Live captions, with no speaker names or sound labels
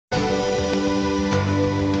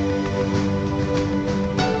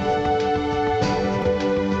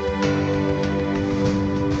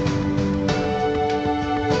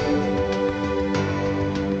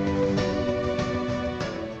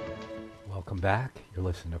back. You're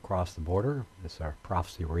listening to Across the Border. This is our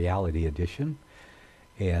Prophecy Reality Edition.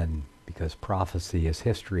 And because prophecy is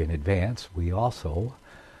history in advance, we also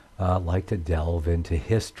like to delve into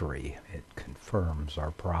history. It confirms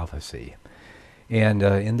our prophecy. And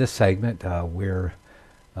in this segment, it's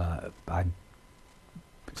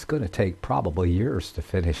going to take probably years to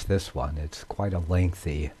finish this one. It's quite a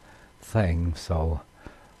lengthy thing, so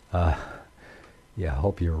I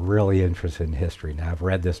hope you're really interested in history. Now, I've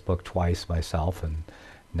read this book twice myself, and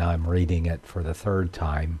now I'm reading it for the third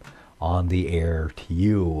time on the air to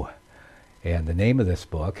you. And the name of this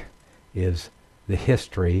book is The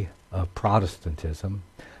History of Protestantism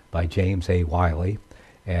by James A. Wiley,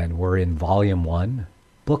 and we're in Volume 1,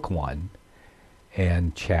 Book 1,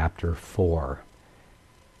 and Chapter 4.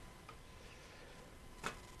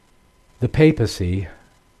 The Papacy,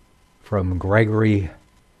 from Gregory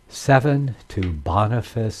VII to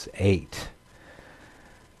Boniface VIII.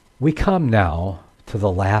 We come now to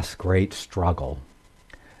the last great struggle.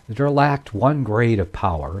 There lacked one grade of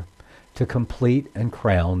power to complete and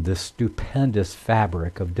crown this stupendous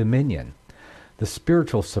fabric of dominion. The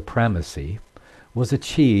spiritual supremacy was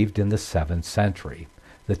achieved in the 7th century.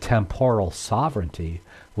 The temporal sovereignty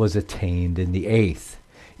was attained in the 8th.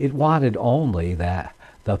 It wanted only that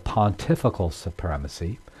the pontifical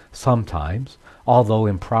supremacy, sometimes, although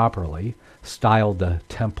improperly, styled the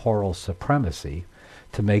temporal supremacy,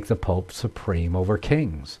 to make the Pope supreme over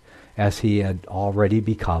kings, as he had already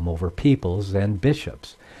become over peoples and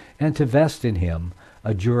bishops, and to vest in him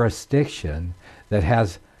a jurisdiction that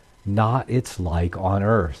has not its like on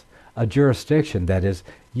earth, a jurisdiction that is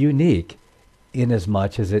unique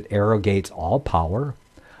inasmuch as it arrogates all power,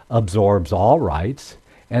 absorbs all rights,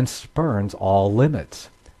 and spurns all limits,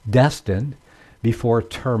 destined, before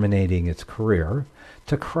terminating its career,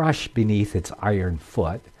 to crush beneath its iron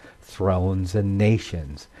foot thrones and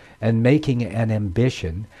nations, and making an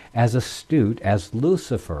ambition as astute as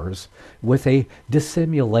Lucifer's, with a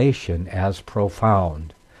dissimulation as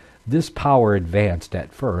profound. This power advanced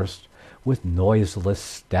at first with noiseless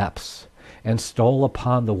steps, and stole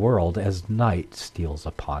upon the world as night steals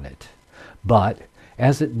upon it. But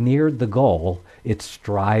as it neared the goal, its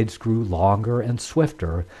strides grew longer and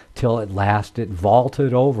swifter, till at last it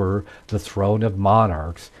vaulted over the throne of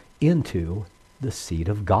monarchs into the seat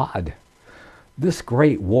of God. This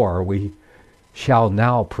great war we shall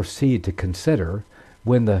now proceed to consider,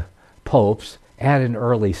 when the popes, at an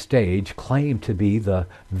early stage, claimed to be the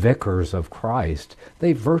vicars of Christ.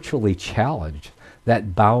 They virtually challenged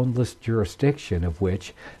that boundless jurisdiction of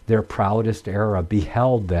which their proudest era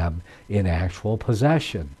beheld them in actual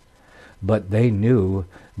possession. But they knew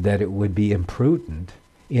that it would be imprudent,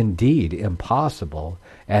 indeed impossible,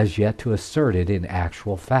 as yet to assert it in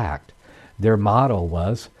actual fact. Their motto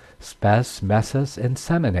was spes messes in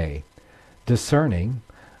semine, discerning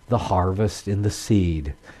the harvest in the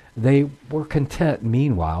seed. They were content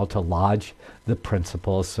meanwhile to lodge the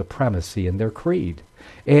principle of supremacy in their creed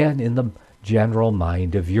and in the general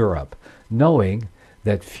mind of Europe, knowing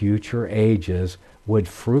that future ages would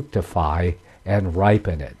fructify and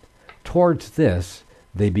ripen it. Towards this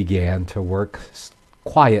they began to work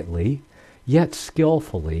quietly, yet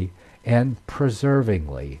skillfully and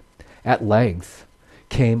perseveringly. At length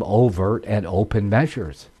came overt and open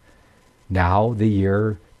measures. Now, the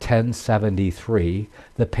year 1073,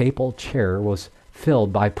 the papal chair was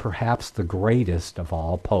filled by perhaps the greatest of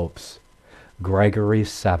all popes, Gregory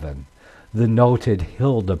VII, the noted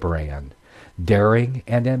Hildebrand, daring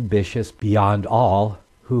and ambitious beyond all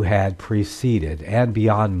who had preceded, and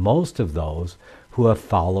beyond most of those who have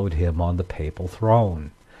followed him on the papal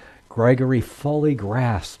throne. Gregory fully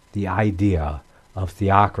grasped the idea of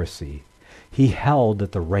theocracy. He held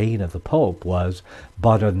that the reign of the Pope was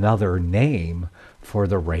but another name for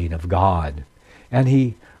the reign of God, and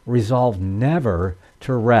he resolved never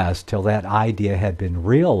to rest till that idea had been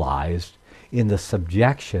realized in the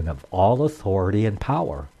subjection of all authority and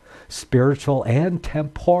power, spiritual and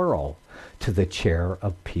temporal, to the chair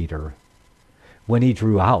of Peter. When he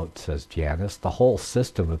drew out, says Janus, the whole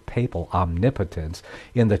system of papal omnipotence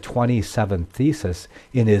in the 27th thesis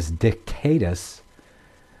in his Dictatus,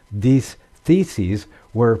 these theses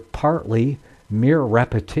were partly mere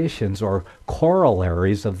repetitions or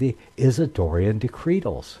corollaries of the Isidorian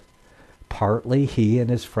decretals. Partly he and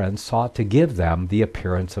his friends sought to give them the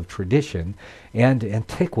appearance of tradition and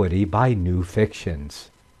antiquity by new fictions.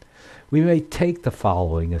 We may take the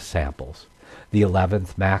following as samples. The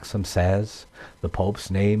 11th maxim says, the Pope's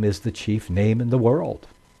name is the chief name in the world.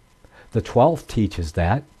 The 12th teaches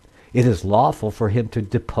that it is lawful for him to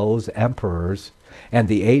depose emperors, and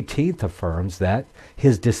the 18th affirms that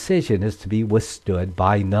his decision is to be withstood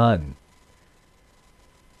by none.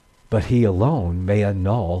 but he alone may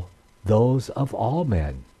annul those of all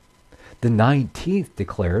men. The 19th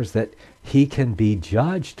declares that he can be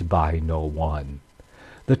judged by no one.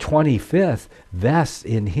 The 25th vests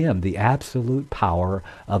in him the absolute power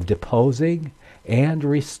of deposing and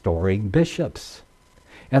restoring bishops.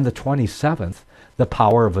 And the 27th, the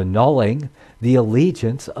power of annulling the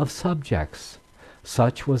allegiance of subjects.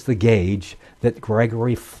 Such was the gage that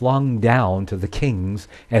Gregory flung down to the kings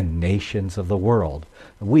and nations of the world.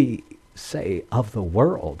 We say of the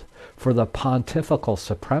world, for the pontifical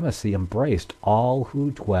supremacy embraced all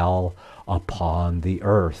who dwell upon the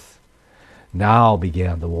earth. Now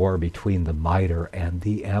began the war between the Mitre and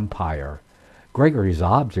the empire. Gregory's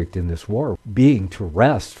object in this war being to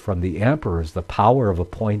wrest from the emperors the power of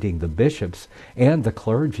appointing the bishops and the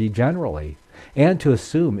clergy generally, and to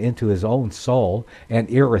assume into his own sole and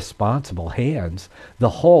irresponsible hands the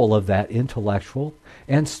whole of that intellectual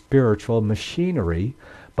and spiritual machinery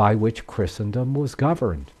by which Christendom was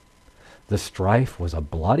governed. The strife was a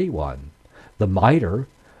bloody one. The Mitre,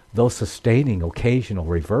 though sustaining occasional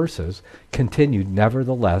reverses, continued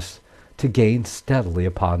nevertheless to gain steadily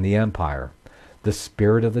upon the empire. The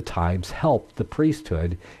spirit of the times helped the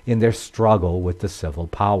priesthood in their struggle with the civil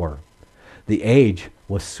power. The age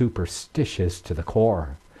was superstitious to the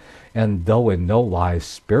core, and though in no wise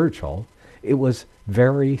spiritual, it was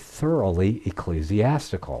very thoroughly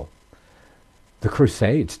ecclesiastical. The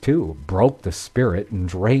Crusades, too, broke the spirit and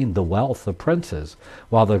drained the wealth of princes,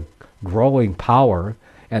 while the growing power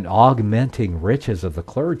and augmenting riches of the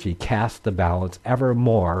clergy cast the balance ever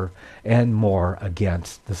more and more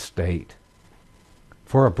against the state.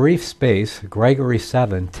 For a brief space, Gregory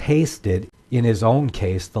VII tasted, in his own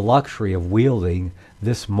case, the luxury of wielding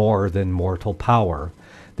this more than mortal power.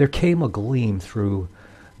 There came a gleam through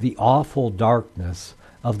the awful darkness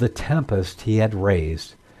of the tempest he had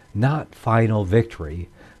raised, not final victory,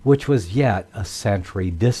 which was yet a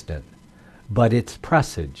century distant, but its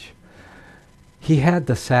presage. He had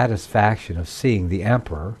the satisfaction of seeing the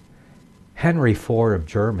emperor, Henry IV of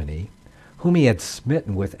Germany, whom he had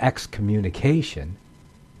smitten with excommunication,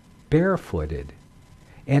 barefooted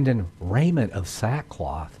and in raiment of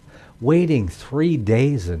sackcloth, waiting 3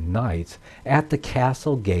 days and nights at the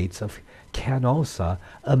castle gates of Canossa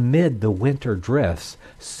amid the winter drifts,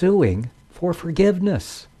 suing for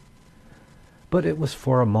forgiveness. But it was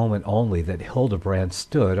for a moment only that Hildebrand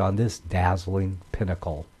stood on this dazzling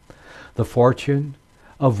pinnacle. The fortune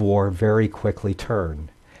of war very quickly turned.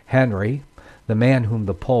 Henry, the man whom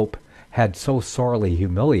the Pope had so sorely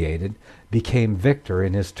humiliated, became victor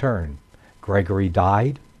in his turn. Gregory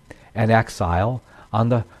died, an exile, on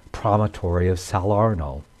the promontory of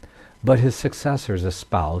Salerno. But his successors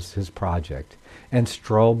espoused his project, and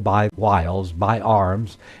strove by wiles, by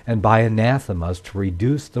arms, and by anathemas to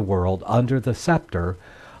reduce the world under the scepter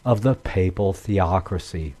of the papal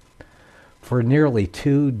theocracy. For nearly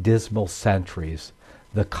 2 dismal centuries,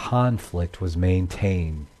 the conflict was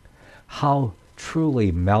maintained. How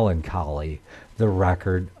truly melancholy the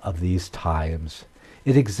record of these times!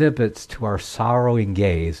 It exhibits to our sorrowing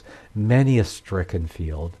gaze many a stricken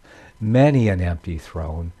field, many an empty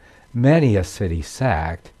throne, many a city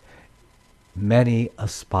sacked, many a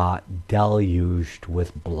spot deluged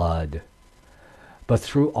with blood. But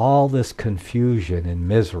through all this confusion and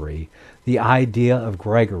misery, the idea of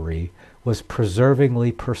Gregory was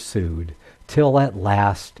perseveringly pursued, till at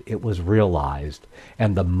last it was realized,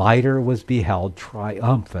 and the Mitre was beheld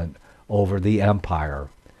triumphant over the empire.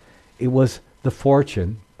 It was the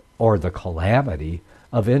fortune, or the calamity,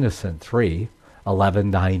 of Innocent III,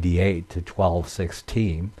 1198 to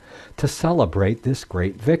 1216, to celebrate this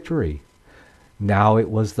great victory. Now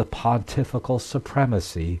it was the pontifical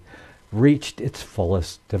supremacy reached its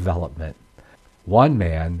fullest development. One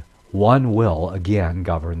man, one will again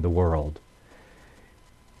govern the world.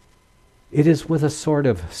 It is with a sort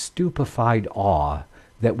of stupefied awe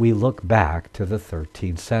that we look back to the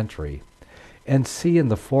 13th century and see in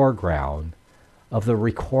the foreground of the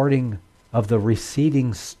recording of the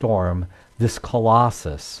receding storm this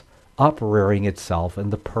colossus uprearing itself in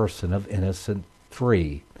the person of Innocent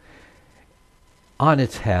III. On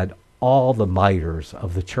its head all the mitres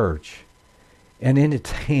of the church, and in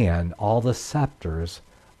its hand all the sceptres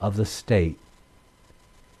of the state.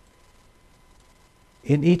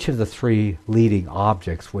 In each of the 3 leading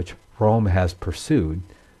objects which Rome has pursued,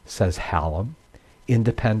 says Hallam,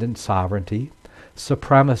 independent sovereignty,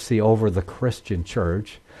 supremacy over the Christian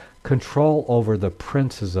church, control over the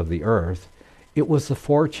princes of the earth, it was the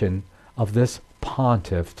fortune of this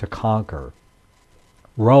pontiff to conquer.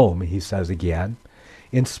 Rome, he says again,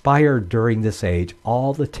 inspired during this age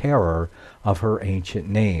all the terror of her ancient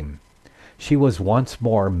name. She was once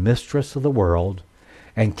more mistress of the world,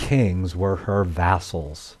 and kings were her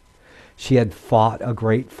vassals. She had fought a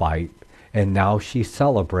great fight, and now she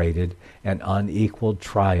celebrated an unequaled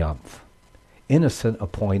triumph. Innocent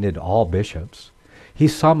appointed all bishops. He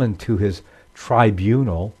summoned to his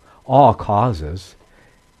tribunal all causes,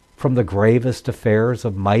 from the gravest affairs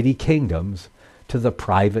of mighty kingdoms to the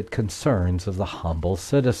private concerns of the humble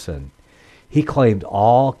citizen. He claimed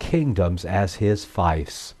all kingdoms as his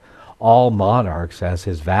fiefs, all monarchs as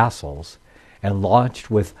his vassals, and launched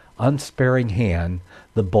with unsparing hand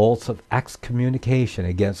the bolts of excommunication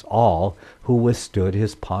against all who withstood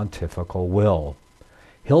his pontifical will.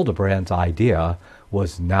 Hildebrand's idea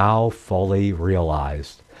was now fully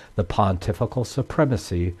realized. The pontifical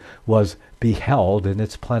supremacy was beheld in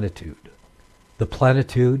its plenitude. The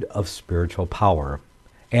plenitude of spiritual power,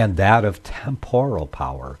 and that of temporal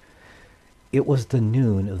power. It was the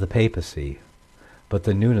noon of the papacy, but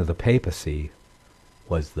the noon of the papacy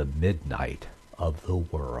was the midnight of the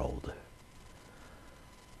world.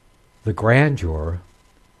 The grandeur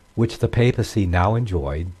which the papacy now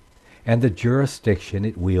enjoyed, and the jurisdiction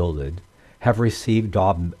it wielded, have received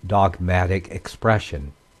dogmatic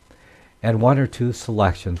expression, and one or two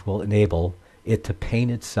selections will enable it to paint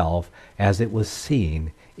itself as it was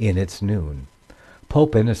seen in its noon.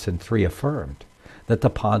 Pope Innocent III affirmed that the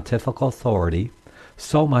pontifical authority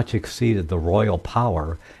so much exceeded the royal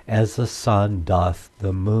power as the sun doth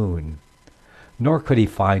the moon. Nor could he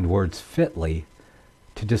find words fitly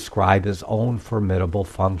to describe his own formidable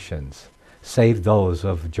functions, save those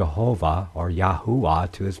of Jehovah or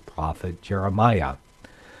Yahuwah to his prophet Jeremiah.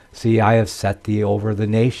 See, I have set thee over the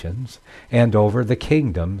nations and over the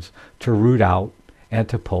kingdoms to root out and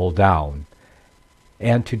to pull down,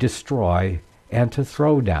 and to destroy and to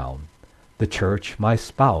throw down. The church, my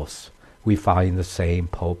spouse, we find the same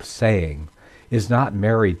Pope saying, is not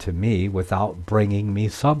married to me without bringing me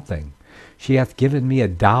something. She hath given me a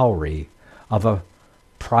dowry of a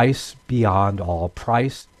price beyond all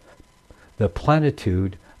price, the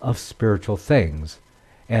plenitude of spiritual things,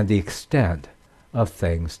 and the extent of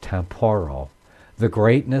things temporal, the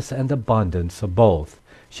greatness and abundance of both.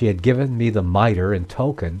 She had given me the mitre in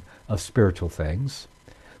token of spiritual things,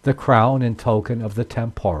 the crown in token of the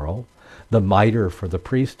temporal, the mitre for the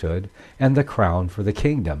priesthood, and the crown for the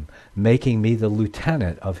kingdom, making me the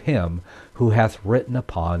lieutenant of him who hath written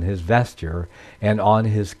upon his vesture, and on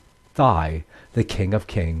his thigh, the King of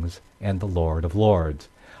kings and the Lord of lords.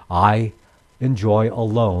 I enjoy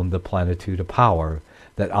alone the plenitude of power,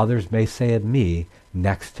 that others may say of me,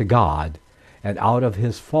 next to God, and out of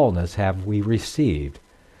his fullness have we received.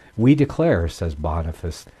 We declare, says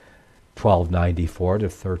Boniface 1294 to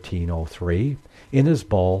 1303, in his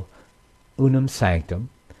bull Unum Sanctum,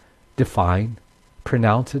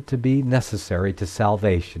 pronounce it to be necessary to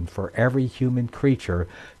salvation for every human creature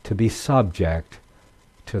to be subject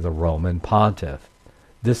to the Roman pontiff.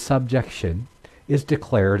 This subjection is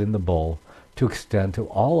declared in the bull to extend to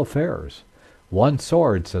all affairs. One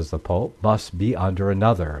sword, says the Pope, must be under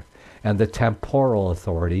another, and the temporal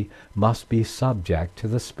authority must be subject to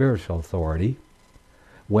the spiritual authority.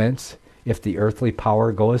 Whence, if the earthly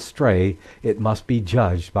power go astray, it must be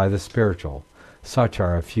judged by the spiritual. Such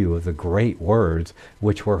are a few of the great words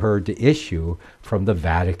which were heard to issue from the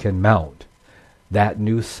Vatican Mount. That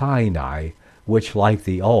new Sinai, which, like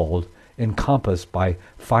the old, encompassed by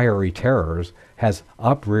fiery terrors, has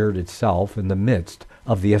upreared itself in the midst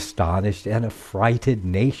of the astonished and affrighted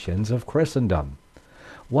nations of Christendom.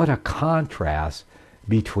 What a contrast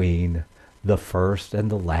between the first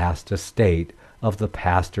and the last estate of the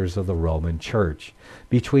pastors of the Roman Church,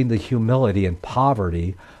 between the humility and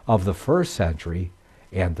poverty of the first century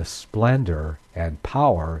and the splendor and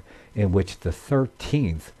power in which the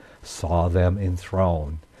 13th saw them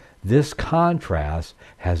enthroned. This contrast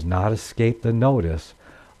has not escaped the notice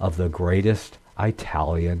of the greatest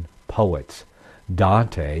Italian poets.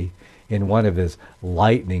 Dante, in one of his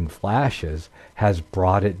lightning flashes, has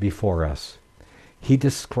brought it before us. He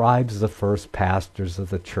describes the first pastors of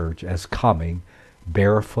the church as coming,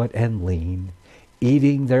 barefoot and lean,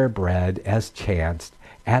 eating their bread as chanced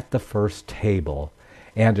at the first table,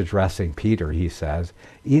 and addressing Peter, he says,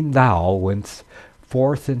 "E'en thou wentst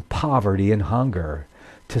forth in poverty and hunger,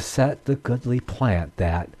 to set the goodly plant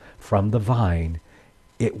that, from the vine,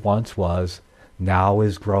 it once was, now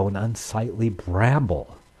is grown unsightly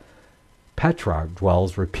bramble." Petrarch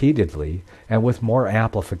dwells repeatedly and with more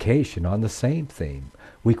amplification on the same theme.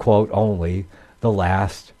 We quote only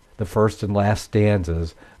the first and last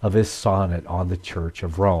stanzas of his sonnet on the Church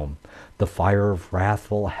of Rome. "The fire of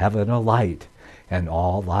wrathful heaven alight, and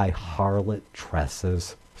all thy harlot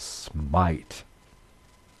tresses smite."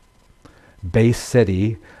 base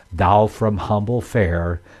city, thou from humble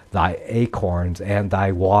fare, thy acorns and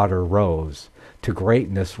thy water rose, to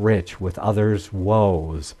greatness rich with others'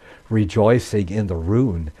 woes, rejoicing in the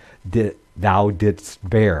ruin thou didst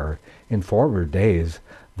bear. In former days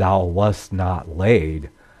thou wast not laid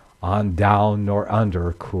on down nor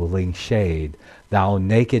under cooling shade. Thou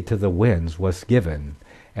naked to the winds wast given,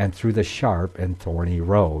 and through the sharp and thorny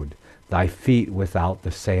road thy feet without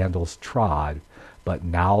the sandals trod. But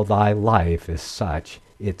now thy life is such,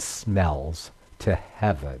 it smells to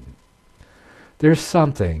heaven. There's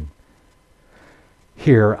something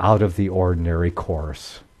here out of the ordinary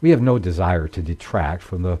course. We have no desire to detract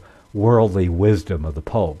from the worldly wisdom of the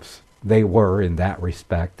popes. They were, in that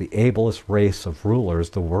respect, the ablest race of rulers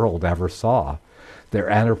the world ever saw. Their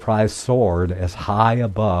enterprise soared as high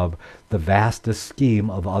above the vastest scheme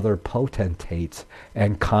of other potentates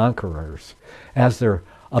and conquerors, as their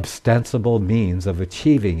ostensible means of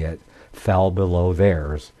achieving it fell below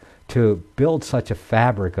theirs. To build such a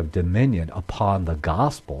fabric of dominion upon the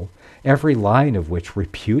gospel, every line of which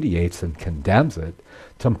repudiates and condemns it,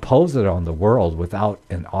 to impose it on the world without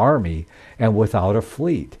an army and without a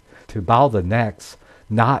fleet, to bow the necks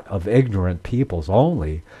not of ignorant peoples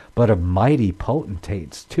only, but of mighty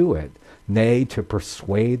potentates to it, nay, to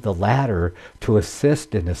persuade the latter to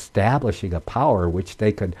assist in establishing a power which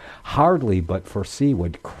they could hardly but foresee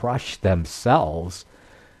would crush themselves.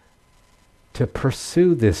 To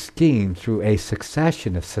pursue this scheme through a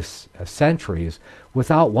succession of centuries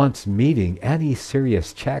without once meeting any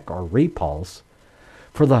serious check or repulse.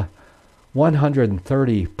 For the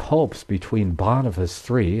 130 popes between Boniface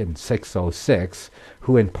VIII and 606,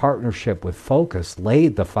 who in partnership with Phocas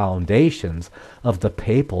laid the foundations of the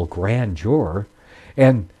papal grandeur,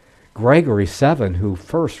 and Gregory VII, who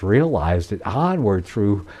first realized it, onward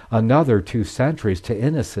through another 2 centuries to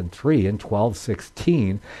Innocent III in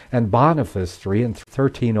 1216 and Boniface III in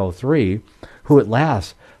 1303, who at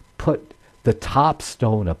last put the top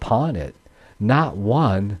stone upon it, not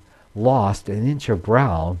one lost an inch of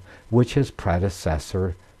ground which his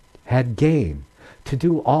predecessor had gained. To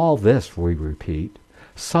do all this, we repeat,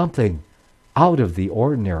 something out of the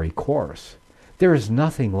ordinary course. There is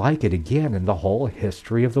nothing like it again in the whole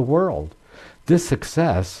history of the world. This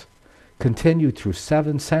success, continued through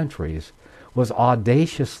 7 centuries, was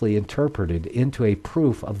audaciously interpreted into a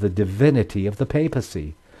proof of the divinity of the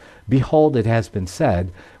papacy. Behold, it has been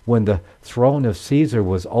said, when the throne of Caesar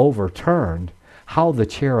was overturned, how the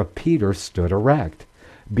chair of Peter stood erect.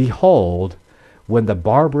 Behold, when the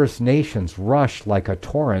barbarous nations rushed like a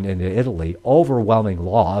torrent into Italy, overwhelming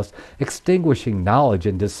laws, extinguishing knowledge,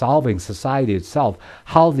 and dissolving society itself,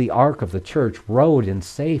 how the ark of the church rode in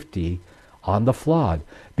safety on the flood.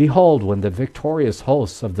 Behold, when the victorious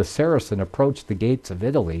hosts of the Saracen approached the gates of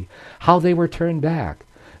Italy, how they were turned back.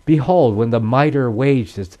 Behold, when the Mitre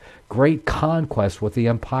waged its great conquest with the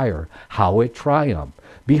empire, how it triumphed.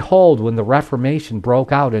 Behold, when the Reformation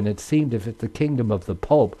broke out and it seemed as if the kingdom of the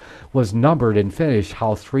Pope was numbered and finished,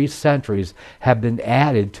 how 3 centuries have been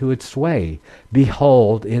added to its sway.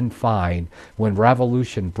 Behold, in fine, when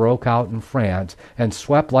revolution broke out in France and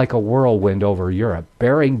swept like a whirlwind over Europe,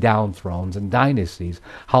 bearing down thrones and dynasties,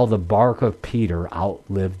 how the bark of Peter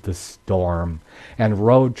outlived the storm and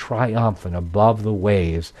rode triumphant above the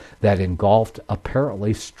waves that engulfed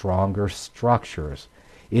apparently stronger structures.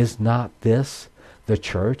 Is not this the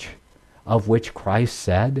church of which Christ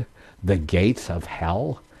said, the gates of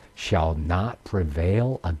hell shall not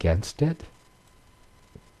prevail against it?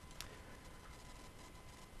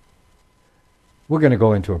 We're going to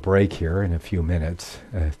go into a break here in a few minutes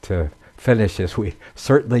to finish this. We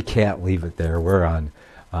certainly can't leave it there. We're on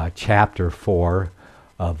chapter 4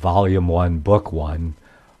 of volume 1, book 1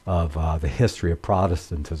 of The History of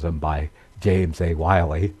Protestantism by James A.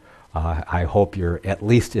 Wiley. I hope you're at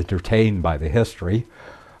least entertained by the history,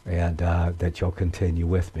 and that you'll continue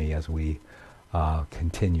with me as we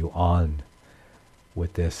continue on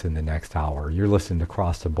with this in the next hour. You're listening to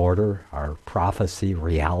Cross the Border, our prophecy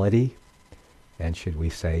reality, and should we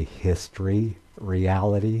say history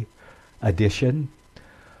reality edition.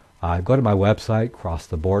 Go to my website,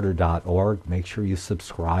 crosstheborder.org. Make sure you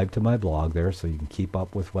subscribe to my blog there so you can keep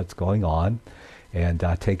up with what's going on and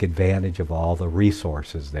take advantage of all the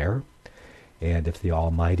resources there. And if the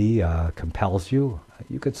Almighty compels you,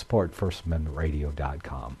 you could support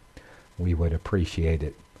FirstAmendmentRadio.com. We would appreciate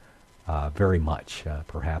it very much.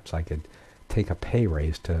 Perhaps I could take a pay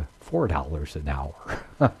raise to $4 an hour.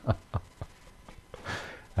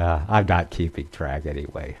 I'm not keeping track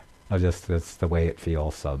anyway. It's the way it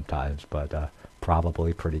feels sometimes, but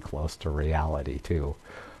probably pretty close to reality too.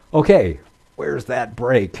 Okay, where's that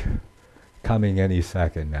break? Coming any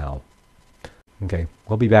second now. Okay,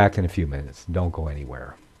 we'll be back in a few minutes. Don't go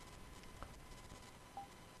anywhere.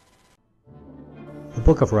 The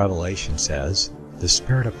book of Revelation says, the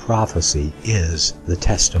spirit of prophecy is the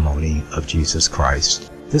testimony of Jesus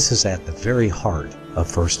Christ. This is at the very heart of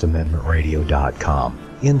FirstAmendmentRadio.com.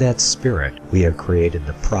 In that spirit, we have created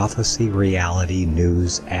the Prophecy Reality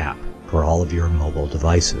News app for all of your mobile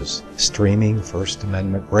devices, streaming First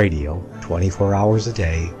Amendment Radio 24 hours a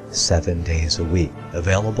day, 7 days a week.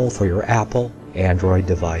 Available for your Apple, Android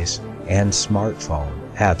device, and smartphone,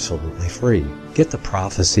 absolutely free. Get the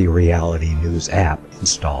Prophecy Reality News app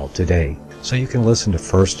installed today, so you can listen to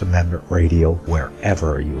First Amendment Radio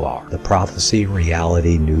wherever you are. The Prophecy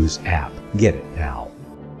Reality News app. Get it now.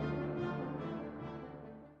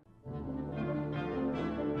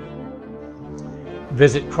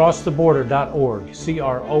 Visit crosstheborder.org,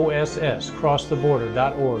 CROSS,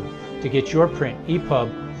 crosstheborder.org, to get your print,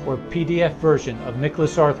 EPUB, or PDF version of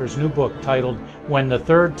Nicholas Arthur's new book titled When the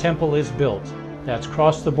Third Temple is Built. That's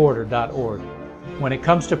crosstheborder.org. When it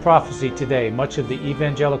comes to prophecy today, much of the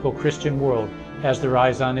evangelical Christian world has their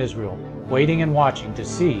eyes on Israel, waiting and watching to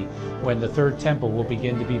see when the third temple will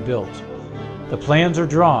begin to be built. The plans are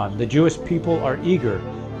drawn, the Jewish people are eager.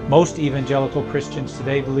 Most evangelical Christians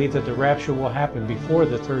today believe that the rapture will happen before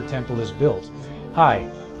the third temple is built. Hi,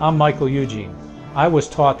 I'm Michael Eugene. I was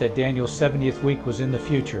taught that Daniel's 70th week was in the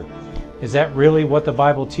future. Is that really what the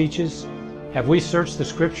Bible teaches? Have we searched the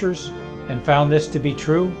scriptures and found this to be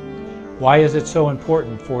true? Why is it so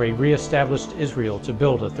important for a re-established Israel to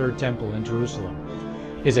build a third temple in Jerusalem?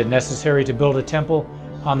 Is it necessary to build a temple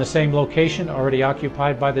on the same location already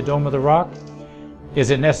occupied by the Dome of the Rock? Is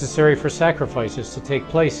it necessary for sacrifices to take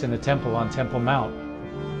place in the temple on Temple Mount?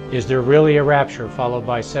 Is there really a rapture followed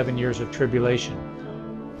by 7 years of tribulation?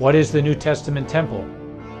 What is the New Testament temple?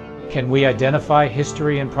 Can we identify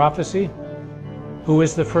history and prophecy? Who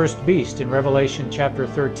is the first beast in Revelation chapter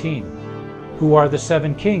 13? Who are the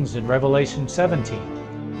 7 kings in Revelation 17?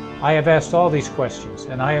 I have asked all these questions,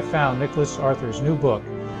 and I have found Nicholas Arthur's new book,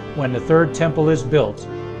 When the Third Temple is Built,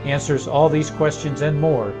 answers all these questions and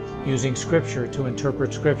more using Scripture to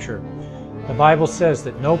interpret Scripture. The Bible says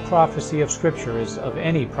that no prophecy of Scripture is of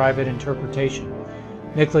any private interpretation.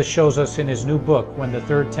 Nicholas shows us in his new book, When the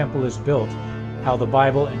Third Temple is Built, how the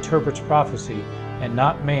Bible interprets prophecy and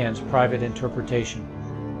not man's private interpretation.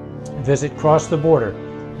 Visit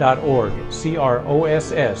crosstheborder.org,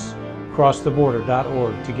 CROSS,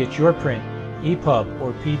 crosstheborder.org, to get your print, EPUB,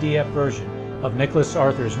 or PDF version of Nicholas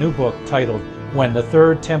Arthur's new book titled When the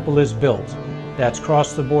Third Temple is Built. That's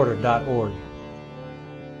crosstheborder.org.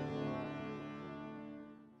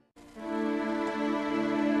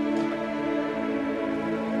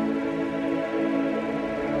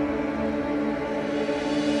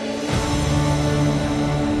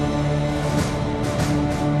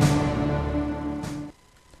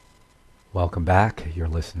 Welcome back. You're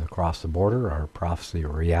listening to Across the Border, our Prophecy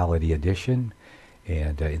Reality Edition.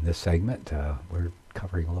 And in this segment, we're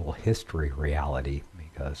covering a little history reality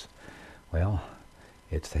because, well,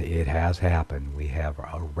 it has happened. We have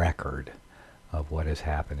a record of what has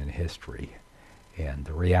happened in history and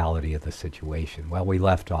the reality of the situation. Well, we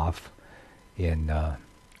left off in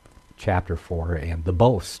chapter 4 and the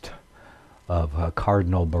boast of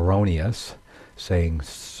Cardinal Baronius saying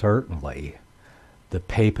certainly the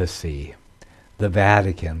papacy, the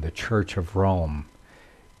Vatican, the Church of Rome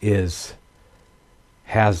has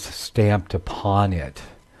stamped upon it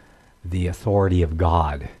the authority of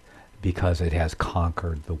God because it has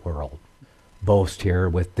conquered the world. Boast here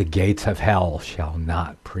with the gates of hell shall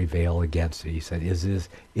not prevail against it. He said,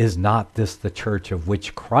 is not this the church of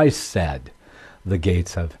which Christ said, the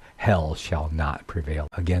gates of hell shall not prevail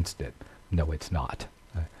against it? No, it's not.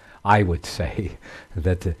 I would say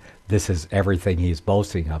that this is everything he's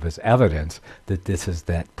boasting of is evidence that this is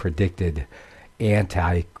that predicted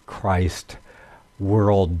antichrist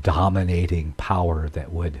world-dominating power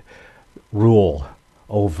that would rule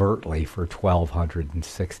overtly for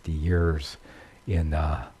 1,260 years in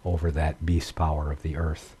over that beast power of the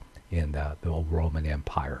earth in the old Roman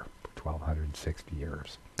Empire for 1,260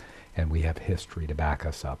 years. And we have history to back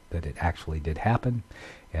us up that it actually did happen,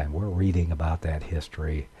 and we're reading about that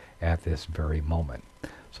history at this very moment.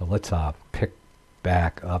 So let's pick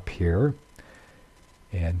back up here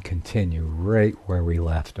and continue right where we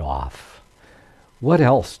left off. What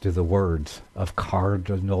else do the words of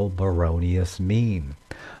Cardinal Baronius mean?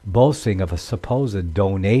 Boasting of a supposed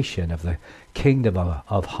donation of the kingdom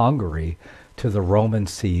of Hungary to the Roman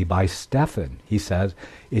See by Stephen. He says,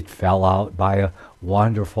 it fell out by a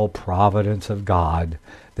wonderful providence of God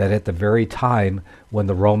that at the very time when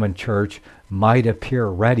the Roman Church might appear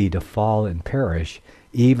ready to fall and perish,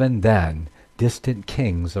 even then distant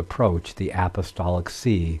kings approach the apostolic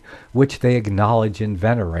see, which they acknowledge and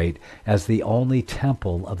venerate as the only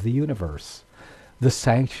temple of the universe, the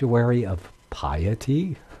sanctuary of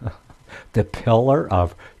piety, the pillar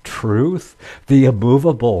of truth, the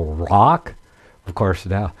immovable rock. Of course,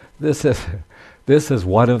 now this is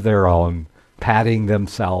one of their own, patting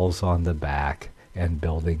themselves on the back and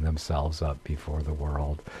building themselves up before the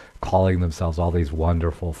world, calling themselves all these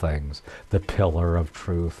wonderful things: the pillar of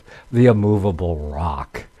truth, the immovable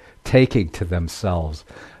rock, taking to themselves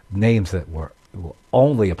names that will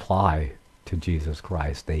only apply to Jesus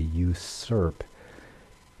Christ. They usurp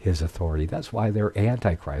his authority. That's why they're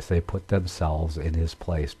Antichrist. They put themselves in his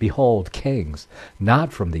place. Behold, kings,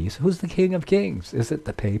 not from these. Who's the king of kings? Is it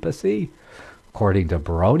the papacy? According to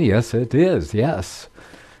Baronius, it is, yes.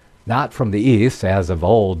 Not from the east, as of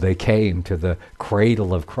old they came to the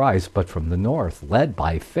cradle of Christ, but from the north. Led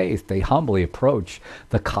by faith, they humbly approach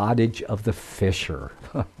the cottage of the fisher,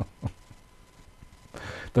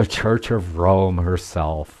 the Church of Rome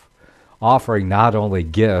herself, offering not only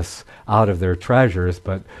gifts out of their treasures,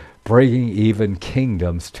 but bringing even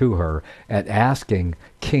kingdoms to her and asking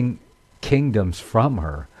kingdoms from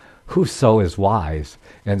her. Whoso is wise,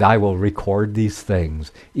 and I will record these things,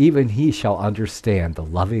 even he shall understand the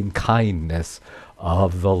loving kindness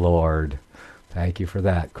of the Lord. Thank you for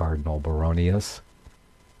that, Cardinal Baronius.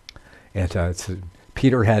 And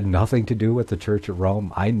Peter had nothing to do with the Church of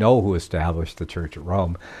Rome. I know who established the Church of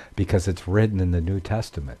Rome because it's written in the New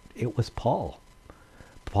Testament. It was Paul.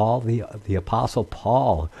 Paul, the Apostle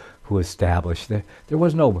Paul, who established it. There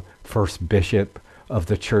was no first bishop of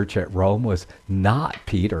the church at Rome was not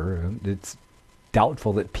Peter. It's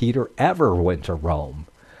doubtful that Peter ever went to Rome,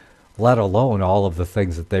 let alone all of the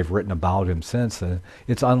things that they've written about him since.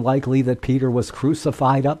 It's unlikely that Peter was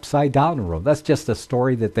crucified upside down in Rome. That's just a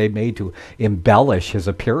story that they made to embellish his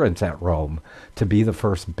appearance at Rome to be the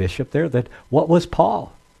first bishop there. That what was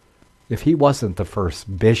Paul? If he wasn't the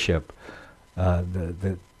first bishop,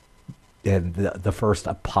 the first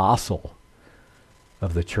apostle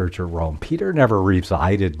of the Church of Rome. Peter never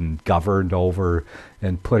resided and governed over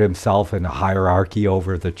and put himself in a hierarchy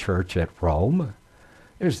over the church at Rome.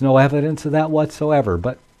 There's no evidence of that whatsoever.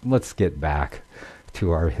 But let's get back to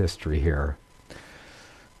our history here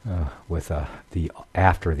with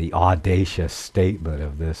after the audacious statement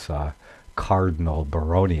of this Cardinal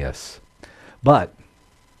Baronius.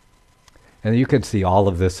 And you can see all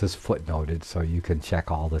of this is footnoted, so you can check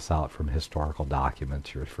all this out from historical documents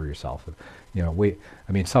for yourself. You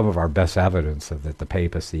know, some of our best evidence of that the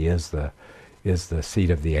papacy is the seat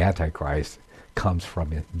of the Antichrist comes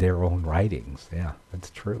from their own writings. Yeah, that's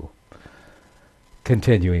true.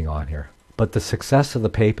 Continuing on here. But the success of the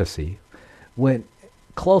papacy, when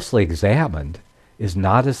closely examined, is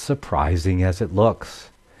not as surprising as it looks.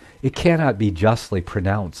 It cannot be justly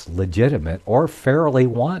pronounced legitimate or fairly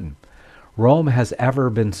won. Rome has ever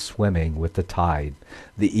been swimming with the tide.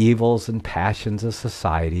 The evils and passions of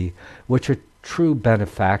society, which a true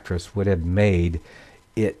benefactress would have made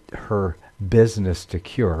it her business to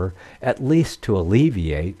cure, at least to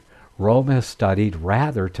alleviate, Rome has studied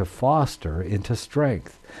rather to foster into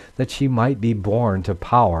strength, that she might be borne to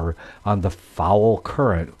power on the foul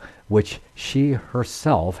current which she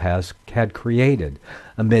herself had created.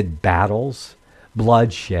 Amid battles,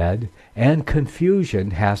 bloodshed, and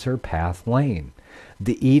confusion has her path lain.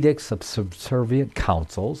 The edicts of subservient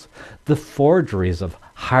councils, the forgeries of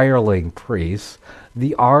hireling priests,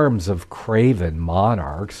 the arms of craven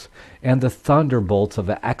monarchs, and the thunderbolts of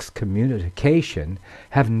excommunication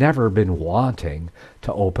have never been wanting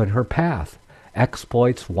to open her path.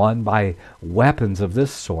 Exploits won by weapons of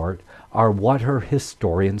this sort are what her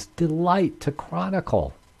historians delight to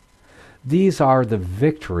chronicle. These are the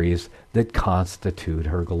victories that constitute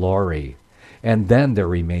her glory. And then there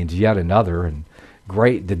remains yet another and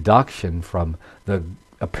great deduction from the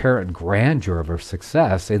apparent grandeur of her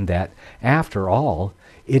success, in that, after all,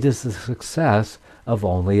 it is the success of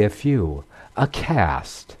only a few, a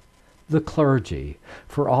caste, the clergy.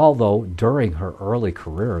 For although during her early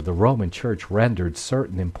career the Roman Church rendered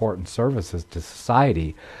certain important services to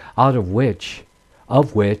society, of which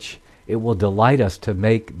it will delight us to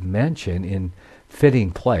make mention in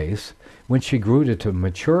fitting place, when she grew to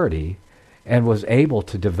maturity and was able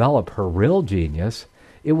to develop her real genius,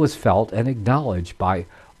 it was felt and acknowledged by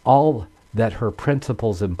all that her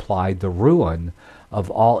principles implied the ruin of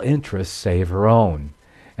all interests save her own,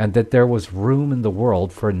 and that there was room in the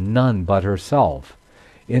world for none but herself.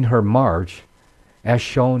 In her march, as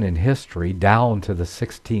shown in history down to the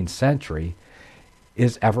 16th century,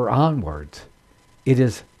 is ever onwards. It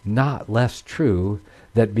is not less true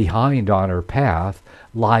that behind on her path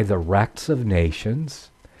lie the wrecks of nations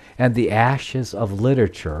and the ashes of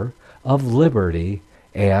literature, of liberty,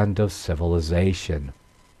 and of civilization.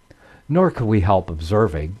 Nor can we help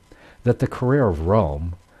observing that the career of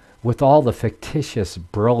Rome, with all the fictitious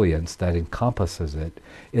brilliance that encompasses it,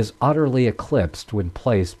 is utterly eclipsed when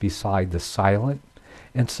placed beside the silent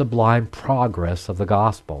and sublime progress of the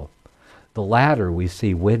gospel. The latter we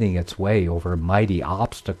see winning its way over mighty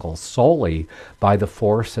obstacles solely by the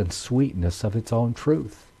force and sweetness of its own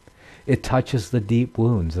truth. It touches the deep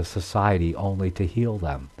wounds of society only to heal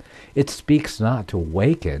them. It speaks not to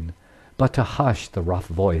awaken, but to hush the rough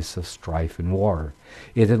voice of strife and war.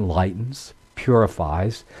 It enlightens,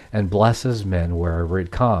 purifies, and blesses men wherever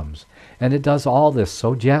it comes, and it does all this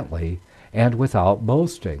so gently and without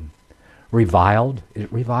boasting. Reviled,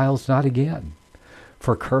 it reviles not again.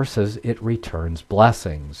 For curses it returns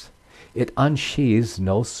blessings. It unsheathes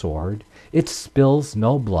no sword, it spills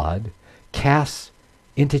no blood, casts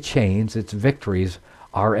into chains its victories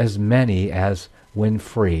are as many as when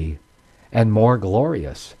free, and more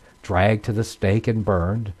glorious, dragged to the stake and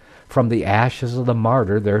burned. From the ashes of the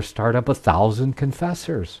martyr there start up 1,000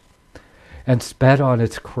 confessors, and sped on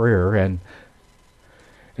its career, and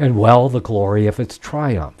well the glory of its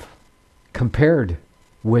triumph. Compared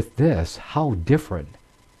with this, how different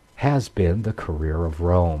has been the career of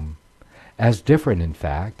Rome. As different, in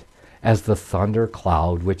fact, as the thunder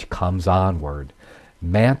cloud which comes onward,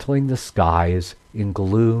 mantling the skies in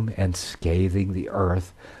gloom and scathing the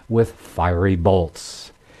earth with fiery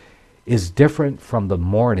bolts, is different from the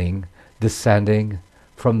morning descending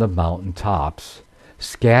from the mountain tops,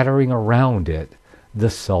 scattering around it the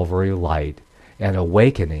silvery light, and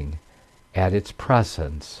awakening at its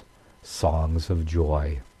presence songs of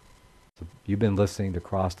joy. You've been listening to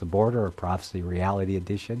Cross the Border, a Prophecy Reality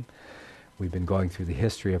Edition. We've been going through the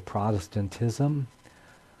history of Protestantism,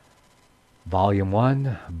 Volume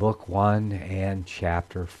 1, Book 1, and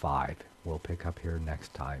Chapter 5. We'll pick up here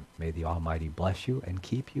next time. May the Almighty bless you and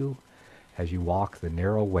keep you as you walk the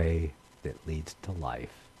narrow way that leads to life.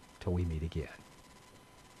 Till we meet again.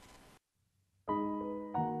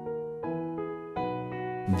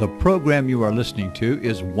 The program you are listening to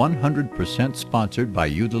is 100% sponsored by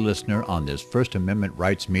you, the listener, on this First Amendment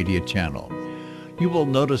Rights Media channel. You will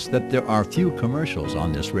notice that there are few commercials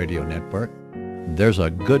on this radio network. There's a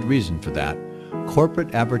good reason for that.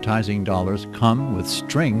 Corporate advertising dollars come with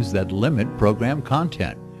strings that limit program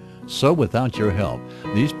content. So without your help,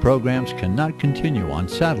 these programs cannot continue on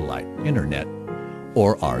satellite, internet,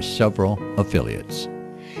 or our several affiliates.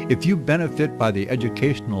 If you benefit by the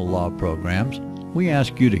educational law programs, we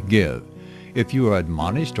ask you to give. If you are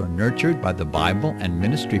admonished or nurtured by the Bible and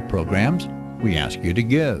ministry programs, we ask you to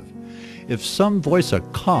give. If some voice a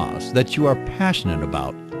cause that you are passionate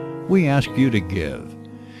about, we ask you to give.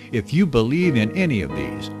 If you believe in any of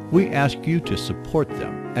these, we ask you to support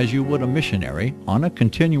them as you would a missionary on a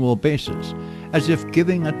continual basis, as if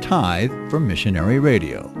giving a tithe for missionary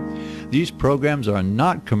radio. These programs are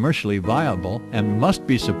not commercially viable and must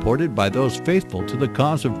be supported by those faithful to the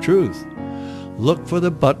cause of truth. Look for the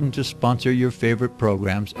button to sponsor your favorite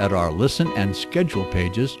programs at our listen and schedule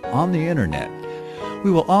pages on the internet. We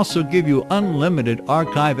will also give you unlimited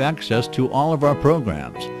archive access to all of our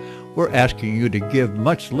programs. We're asking you to give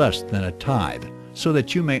much less than a tithe so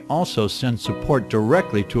that you may also send support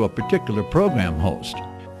directly to a particular program host,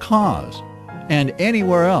 cause, and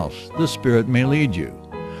anywhere else the Spirit may lead you.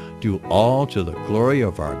 Do all to the glory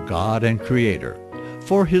of our God and Creator,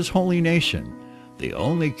 for His holy nation, the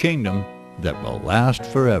only kingdom that will last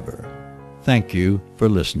forever. Thank you for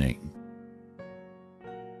listening.